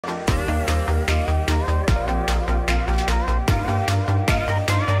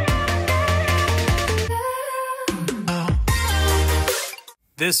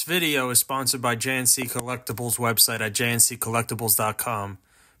This video is sponsored by JNC Collectibles website at jnccollectibles.com.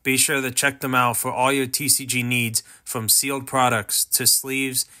 Be sure to check them out for all your TCG needs, from sealed products to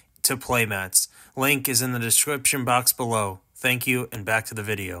sleeves to playmats. Link is in the description box below. Thank you, and back to the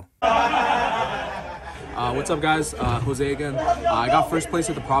video. What's up, guys? Jose again. I got first place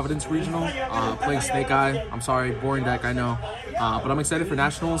at the Providence Regional, playing Snake Eye. I'm sorry, boring deck, I know. But I'm excited for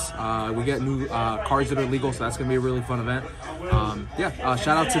Nationals. We get new cards that are legal, so that's going to be a really fun event. Shout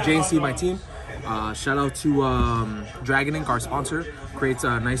out to JNC, my team. Shout out to Dragon Ink, our sponsor. Creates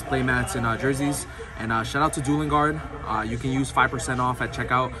nice play mats and jerseys. And shout out to Dueling Guard. You can use 5% off at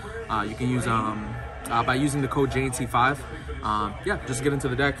checkout. You can use by using the code JNC5. Just get into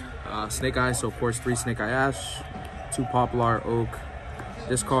the deck. Snake Eye, so of course 3 Snake Eye Ash, 2 Poplar Oak,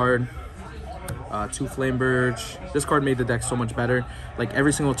 this card, 2 Flame Birch. This card made the deck so much better. Like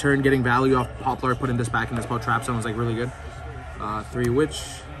every single turn, getting value off Poplar, putting this back in the spell trap zone was like really good. 3 Witch,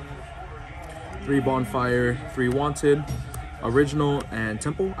 3 Bonfire, 3 Wanted, Original, and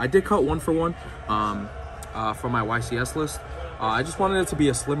Temple. I did cut 1 for 1 from my YCS list. I just wanted it to be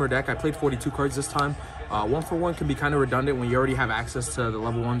a slimmer deck. I played 42 cards this time. 1 for 1 can be kind of redundant when you already have access to the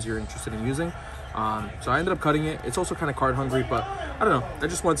level 1s you're interested in using. So I ended up cutting it. It's also kind of card hungry, but I don't know. I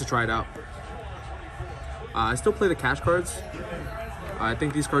just wanted to try it out. I still play the cash cards. I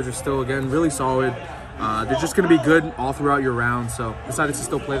think these cards are still, again, really solid. They're just going to be good all throughout your round, so decided to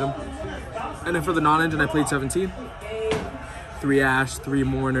still play them. And then for the non-engine, I played 17. 3 Ash, 3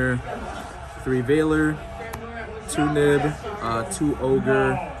 Mourner, 3 Veiler, 2 Nib, 2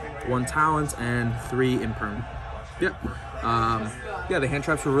 Ogre, 1 Talent, and 3 Imperm. The hand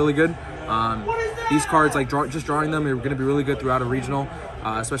traps were really good. These cards, like just drawing them, are going to be really good throughout a regional,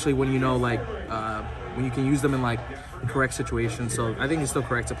 especially when you know, like, when you can use them in like correct situations. So I think it's still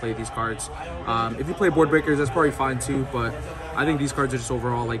correct to play these cards. If you play board breakers, that's probably fine too, but I think these cards are just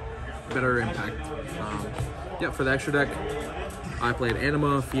overall like better impact. For the extra deck, I played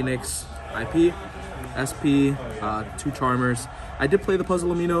Anima, Phoenix, IP, SP, 2 Charmers. I did play the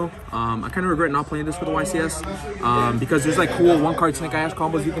Puzzle Amino. I kind of regret not playing this for the YCS because there's like cool 1-card Snake Eye Ash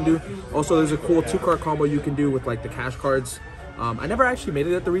combos you can do. Also, there's a cool 2-card combo you can do with like the cash cards. I never actually made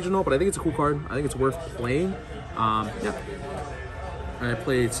it at the regional, but I think it's a cool card. I think it's worth playing. I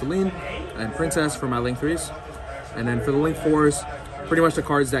played Celine and Princess for my Link 3s. And then for the Link 4s, pretty much the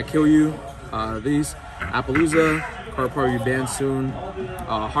cards that kill you. These, Appaloosa, card part you ban soon,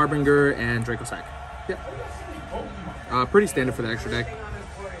 Harbinger, and Draco Sack. Pretty standard for the extra deck.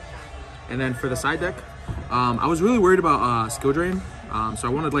 And then for the side deck, I was really worried about skill drain. So I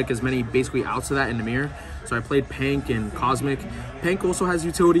wanted like as many basically outs of that in the mirror. So I played Pank and Cosmic. Pank also has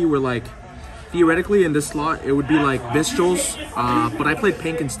utility where like theoretically in this slot it would be like Vistals, but I played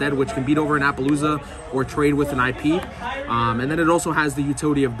Pank instead, which can beat over an Appaloosa or trade with an IP. And then it also has the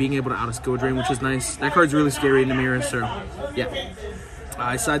utility of being able to out a skill drain, which is nice. That card's really scary in the mirror, so yeah.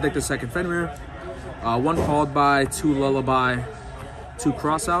 I side decked the second Fenrir. 1 Called By, 2 Lullaby, 2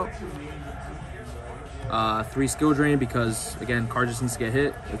 Crossout, 3 Skill Drain because, again, card just needs to get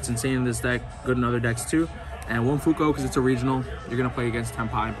hit. It's insane in this deck, good in other decks too. And 1 Fuko because it's a regional. You're going to play against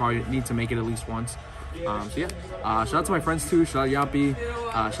Tenpai and probably need to make it at least once. Shout out to my friends too. Shout out Yappy.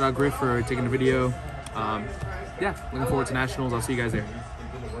 Shout out Griff for taking the video. Looking forward to Nationals. I'll see you guys there.